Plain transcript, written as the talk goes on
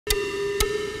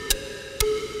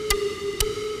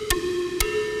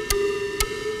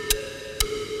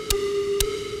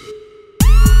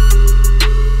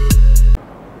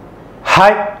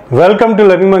Hi, welcome to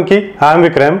Learning Monkey. I am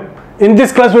Vikram. In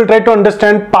this class, we'll try to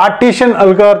understand partition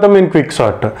algorithm in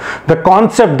quicksort. The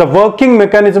concept, the working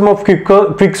mechanism of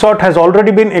quicksort has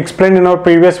already been explained in our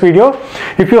previous video.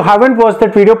 If you haven't watched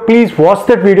that video, please watch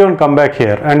that video and come back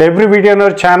here. And every video on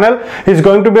our channel is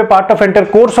going to be a part of entire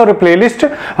course or a playlist.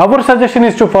 Our suggestion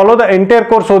is to follow the entire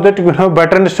course so that you can have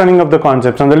better understanding of the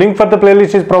concepts. And the link for the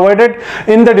playlist is provided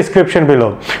in the description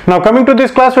below. Now, coming to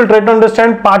this class, we'll try to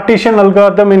understand partition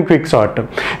algorithm in quicksort.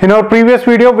 In our previous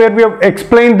video, where we have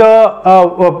explained the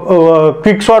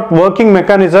quicksort working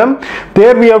mechanism,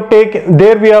 there we have taken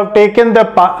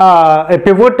the a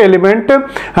pivot element,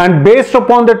 and based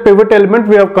upon that pivot element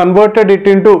we have converted it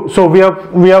into, so we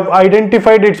have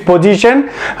identified its position,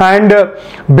 and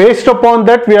based upon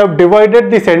that we have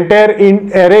divided this entire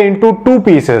array into two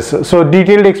pieces. So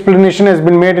detailed explanation has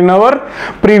been made in our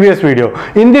previous video.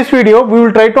 In this video we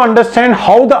will try to understand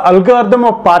how the algorithm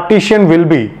of partition will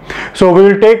be. So we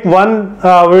will take one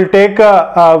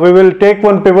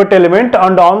one pivot element,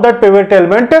 and on that pivot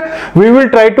element we will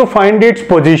try to find its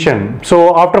position.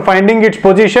 So after finding its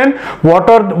position,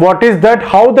 what is that,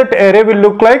 how that array will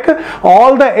look like,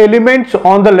 all the elements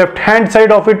on the left hand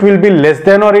side of it will be less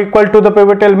than or equal to the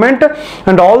pivot element,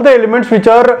 and all the elements which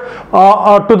are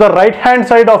to the right hand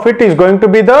side of it is going to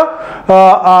be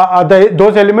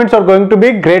those elements are going to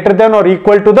be greater than or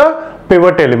equal to the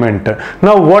pivot element.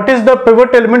 Now what is the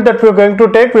pivot element that we are going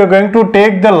to take? We are going to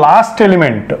take the last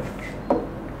element.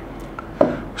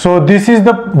 So this is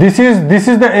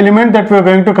the element that we are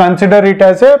going to consider it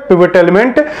as a pivot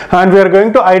element, and we are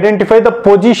going to identify the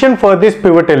position for this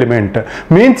pivot element.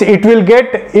 Means it will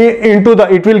get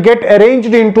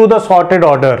arranged into the sorted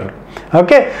order.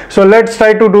 Okay, so let's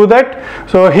try to do that.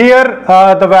 So here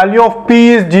the value of P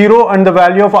is 0 and the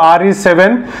value of R is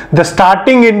 7, the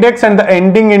starting index and the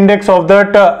ending index of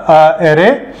that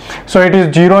array. So it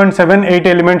is 0 and 7, 8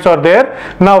 elements are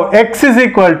there. Now X is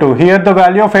equal to, here the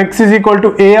value of X is equal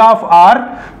to A of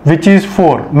R, which is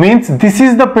 4, means this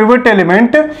is the pivot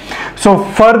element. So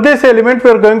for this element we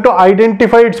are going to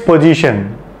identify its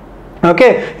position.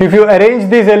 Okay, if you arrange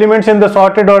these elements in the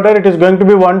sorted order, it is going to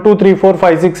be 1 2 3 4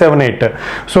 5 6 7 8.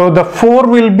 So the 4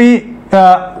 will be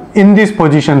in this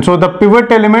position. So the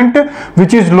pivot element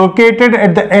which is located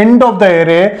at the end of the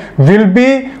array will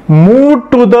be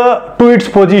moved to its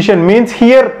position, means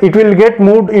here it will get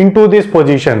moved into this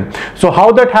position. So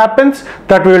how that happens,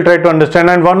 that we will try to understand.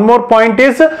 And one more point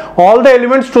is, all the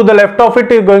elements to the left of it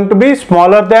is going to be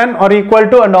smaller than or equal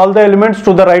to, and all the elements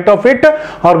to the right of it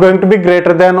are going to be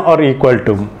greater than or equal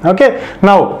to. Okay,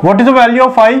 now what is the value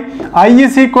of I? I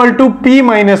is equal to P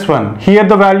minus 1. Here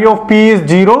the value of P is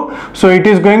 0, so it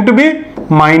is going to be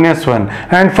minus 1,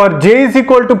 and for J is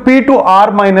equal to P to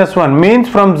R minus 1, means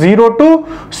from 0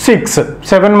 to 6,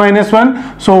 7 minus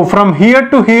 1. So from here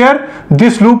to here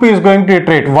this loop is going to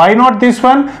iterate. Why not this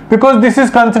one? Because this is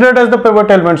considered as the pivot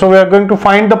element, so we are going to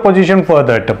find the position for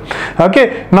that.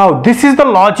 Okay, now this is the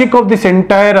logic of this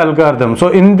entire algorithm. So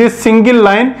in this single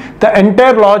line the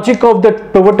entire logic of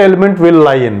that pivot element will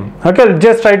lie in. Okay,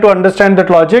 just try to understand that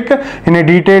logic in a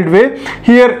detailed way.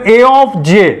 Here A of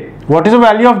J, what is the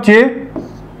value of J?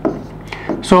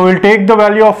 So we'll take the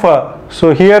value of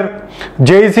so here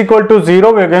J is equal to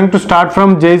 0. We are going to start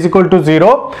from J is equal to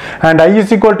 0 and I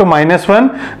is equal to minus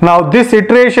 1. Now this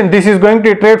iteration, this is going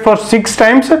to iterate for 6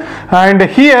 times, and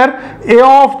here A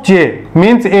of J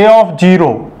means A of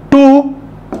 0 2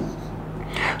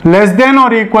 less than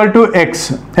or equal to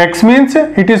X. X means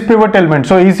it is pivot element.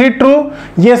 So is it true?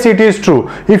 Yes, it is true.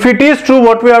 If it is true,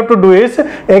 what we have to do is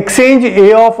exchange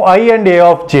A of I and A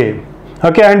of J.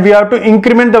 Okay, and we have to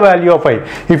increment the value of I.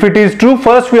 If it is true,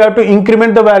 first we have to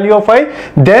increment the value of I,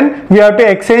 then we have to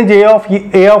exchange A of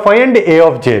I and A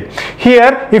of J.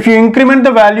 Here if you increment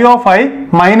the value of I,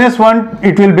 minus 1,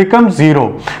 it will become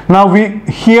 0. Now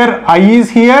here I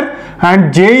is here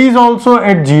and J is also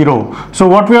at 0. So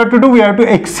what we have to do, we have to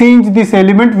exchange this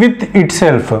element with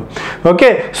itself.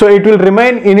 Okay, so it will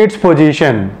remain in its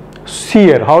position.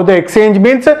 Here how the exchange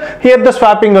means, here the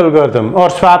swapping algorithm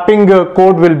or swapping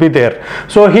code will be there,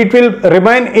 so it will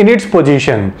remain in its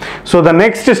position. So the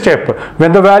next step,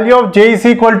 when the value of J is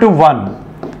equal to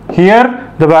 1,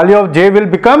 here the value of J will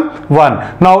become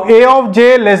 1. Now A of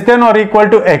J less than or equal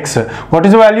to X. What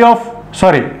is the value of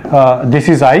sorry, this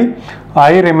is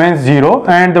I remains 0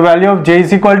 and the value of j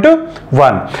is equal to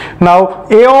 1. Now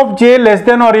a of j less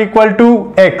than or equal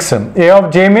to x. A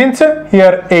of j means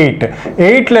here 8.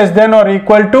 8 less than or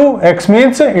equal to x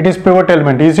means it is pivot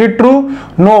element. Is it true?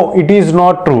 No, it is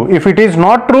not true. If it is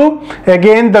not true,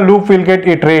 again the loop will get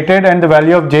iterated and the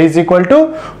value of j is equal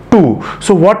to 2.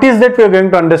 So what is that we are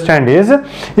going to understand is,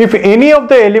 if any of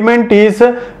the element is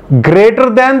greater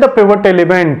than the pivot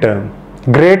element,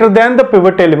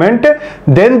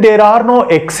 then there are no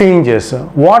exchanges.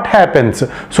 What happens?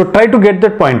 So try to get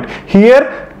that point.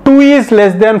 Here 2 is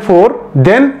less than 4,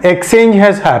 then exchange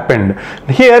has happened.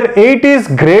 Here 8 is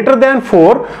greater than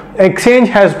 4, exchange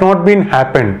has not been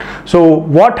happened. So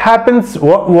what happens,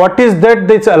 what is that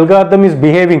this algorithm is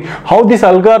behaving, how this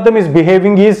algorithm is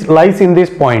behaving lies in this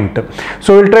point.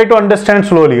 So we'll try to understand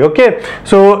slowly. Okay,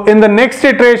 so in the next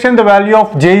iteration the value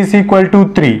of j is equal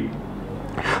to 3.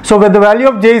 So when the value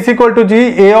of j is equal to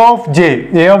a of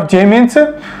j means,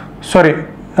 sorry,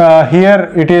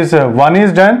 here it is 1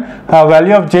 is done,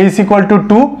 value of j is equal to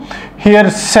 2.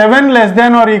 Here 7 less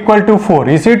than or equal to 4.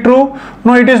 Is it true?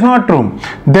 No, it is not true.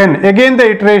 Then again the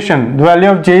iteration, the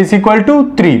value of j is equal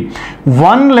to 3.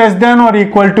 1 less than or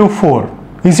equal to 4.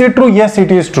 Is it true? Yes,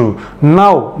 it is true.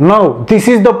 Now this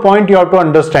is the point you have to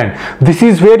understand. This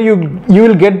is where you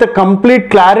will get the complete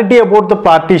clarity about the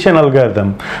partition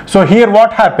algorithm. So here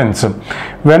what happens?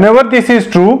 Whenever this is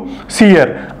true, see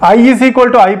here, I is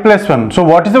equal to I plus 1. So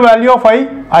what is the value of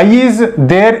I? I is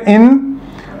there in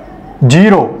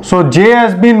 0. So j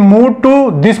has been moved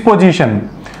to this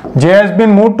position. J has been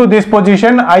moved to this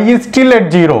position. I is still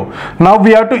at 0. Now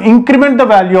we have to increment the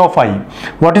value of I.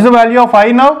 What is the value of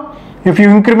I now? If you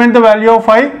increment the value of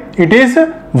I, it is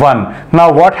 1.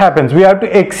 Now what happens? We have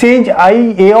to exchange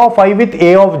a of I with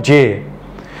a of j.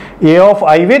 A of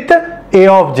I with a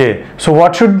of j. So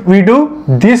what should we do?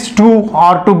 These two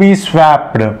are to be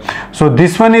swapped. So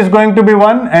this one is going to be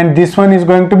 1 and this one is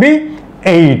going to be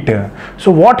 8.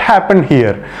 So what happened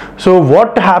here? So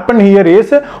what happened here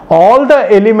is, all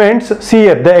the elements, see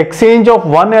here, the exchange of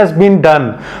 1 has been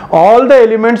done. All the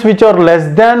elements which are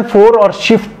less than 4 are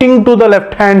shifting to the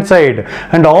left hand side,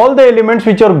 and all the elements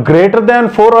which are greater than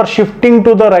 4 are shifting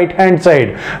to the right hand side,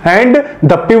 and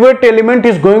the pivot element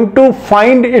is going to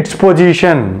find its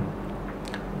position.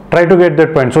 Try to get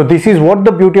that point. So this is what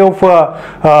the beauty of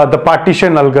the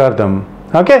partition algorithm.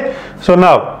 Okay, so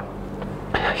now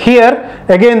here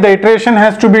again the iteration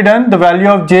has to be done. The value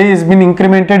of j has been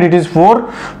incremented. It is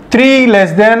 4. 3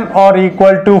 less than or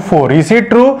equal to 4. Is it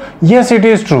true? Yes, it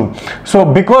is true. So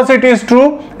because it is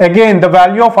true, again the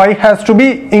value of I has to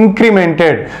be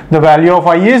incremented. The value of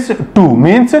I is 2,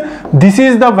 means this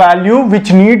is the value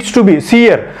which needs to be, see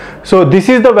here, so this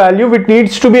is the value which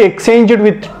needs to be exchanged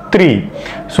with 3.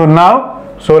 So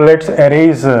now, so let's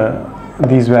erase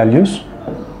these values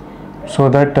so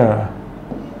that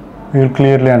you will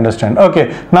clearly understand.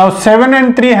 Okay, now 7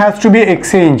 and 3 has to be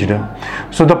exchanged.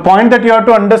 So the point that you have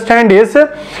to understand is,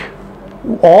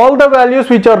 all the values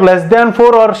which are less than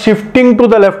 4 are shifting to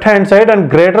the left hand side, and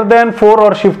greater than 4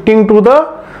 are shifting to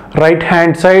the right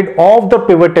hand side of the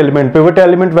pivot element. Pivot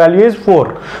element value is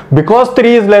 4. Because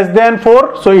 3 is less than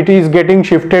 4, so it is getting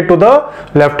shifted to the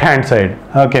left hand side.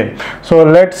 Okay, so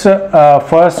let's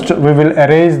first we will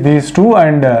erase these two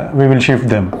and we will shift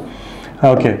them.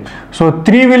 Okay, so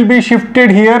 3 will be shifted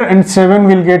here and 7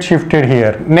 will get shifted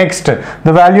here. Next,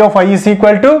 the value of I is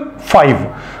equal to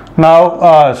 5.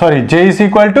 Now, sorry, j is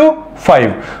equal to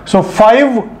 5. So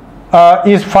 5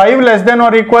 is 5 less than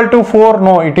or equal to 4?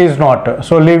 No, it is not.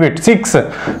 So leave it. 6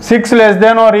 less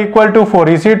than or equal to 4.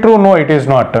 Is it true? No, it is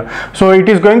not. So it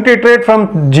is going to iterate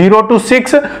from 0 to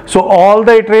 6. So all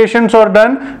the iterations are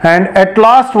done, and at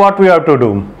last what we have to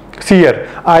do? See here,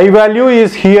 I value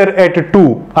is here at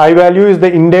 2. I value is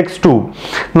the index 2.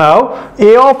 Now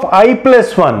a of I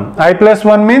plus 1. I plus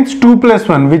 1 means 2 plus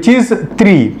 1, which is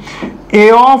 3.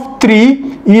 A of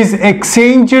 3 is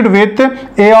exchanged with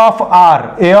a of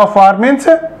r. A of r means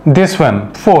this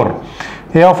one, 4.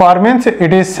 A of r means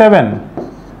it is 7.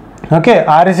 Okay,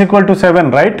 r is equal to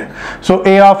 7, right? So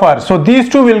a of r. So these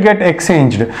two will get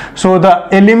exchanged. So the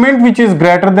element which is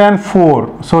greater than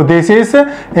 4, so this is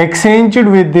exchanged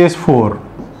with this 4.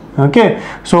 Okay,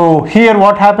 so here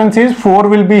what happens is 4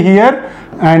 will be here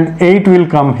and 8 will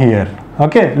come here.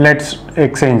 Okay, let's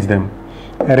exchange them,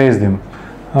 erase them.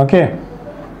 Okay,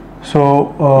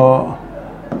 so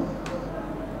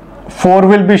 4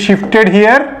 will be shifted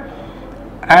here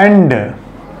and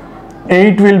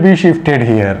 8 will be shifted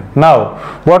here. Now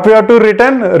what we have to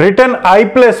return I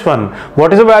plus 1.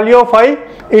 What is the value of I?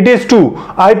 It is 2.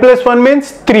 I plus 1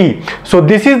 means 3. So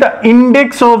this is the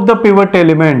index of the pivot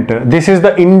element. This is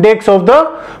the index of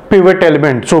the pivot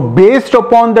element. So based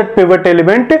upon that pivot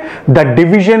element, the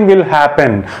division will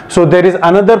happen. So there is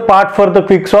another part for the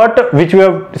quicksort which we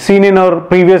have seen in our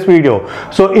previous video.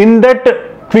 So in that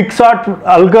quicksort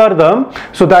algorithm,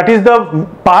 so that is the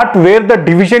part where the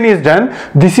division is done.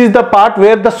 This is the part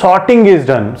where the sorting is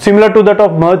done, similar to that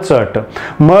of merge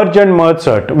and merge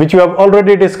sort, which we have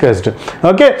already discussed.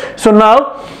 Okay, so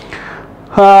now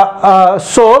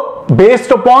so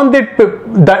based upon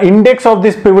the index of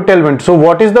this pivot element, so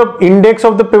what is the index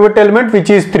of the pivot element, which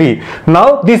is 3.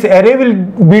 Now this array will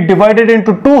be divided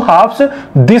into two halves.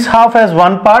 This half has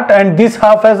one part and this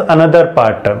half has another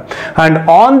part, and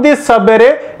on this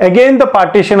subarray again the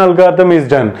partition algorithm is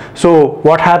done. So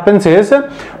what happens is,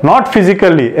 not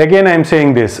physically, again I am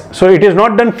saying this, so it is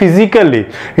not done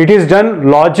physically, it is done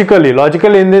logically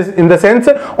in the sense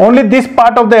only this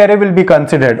part of the array will be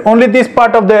considered, only this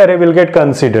part of the array will get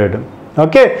considered.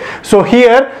 Okay, so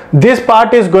here this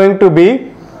part is going to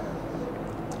be,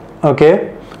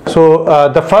 okay, so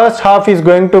the first half is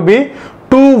going to be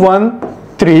 2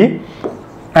 1 3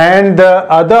 and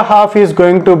the other half is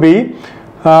going to be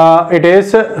it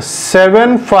is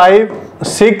 7 5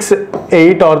 6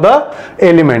 8 are the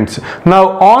elements.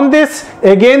 Now on this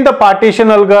again the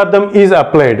partition algorithm is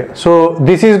applied. So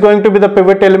this is going to be the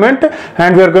pivot element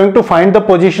and we are going to find the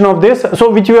position of this,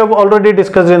 so which we have already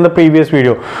discussed in the previous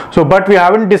video. So but we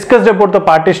haven't discussed about the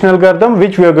partition algorithm,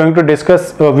 which we are going to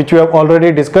discuss, which we have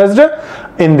already discussed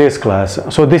in this class.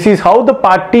 So this is how the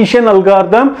partition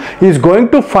algorithm is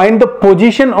going to find the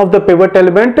position of the pivot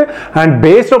element, and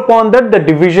based upon that the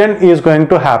division is going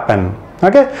to happen.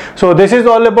 Okay, so this is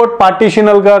all about partition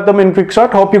algorithm in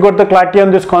quicksort. Hope you got the clarity on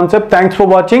this concept. Thanks for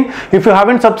watching. If you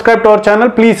haven't subscribed to our channel,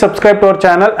 please subscribe to our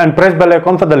channel and press bell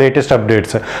icon for the latest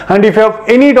updates. And if you have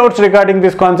any doubts regarding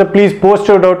this concept, please post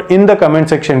your doubt in the comment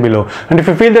section below. And if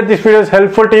you feel that this video is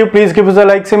helpful to you, please give us a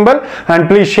like symbol and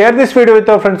please share this video with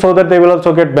your friends so that they will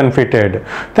also get benefited.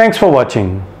 Thanks for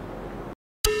watching.